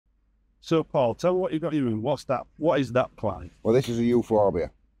So, Paul, tell me what you've got in your room. What's that? What is that plant? Well, this is a Euphorbia.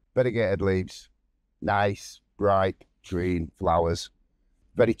 Variegated leaves, nice, bright, green flowers,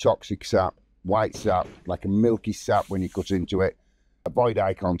 very toxic sap, white sap, like a milky sap when you cut into it. Avoid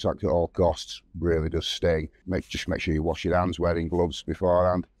eye contact at all costs, really does sting. Just make sure you wash your hands wearing gloves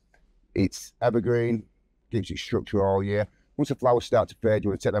beforehand. It's evergreen, keeps its structure all year. Once the flowers start to fade, you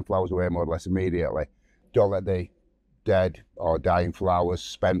want to take them flowers away more or less immediately. Don't let the dead or dying flowers,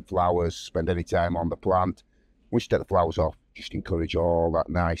 spend any time on the plant. Once you take the flowers off, just encourage all that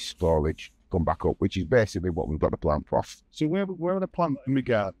nice foliage come back up, which is basically what we've got the plant for. So where are the plants in my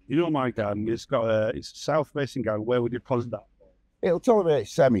garden? You know my garden, it's a south-facing garden. Where would you plant that? It'll tolerate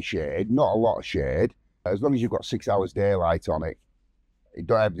semi-shade, not a lot of shade. As long as you've got 6 hours daylight on it, it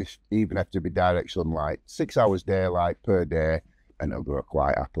don't even have to be direct sunlight. 6 hours daylight per day, and it'll grow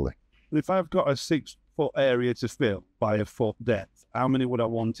quite happily. If I've got a 6-foot area to fill by a foot depth, how many would I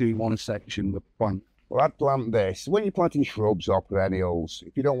want in one section of plant? Well, I'd plant this. When you're planting shrubs or perennials,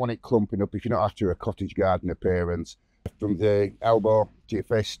 if you don't want it clumping up, if you're not after a cottage garden appearance, from the elbow to your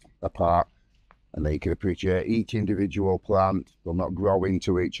fist apart, and then you can appreciate each individual plant. They'll not grow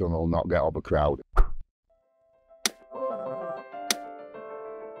into each other, they'll not get overcrowded.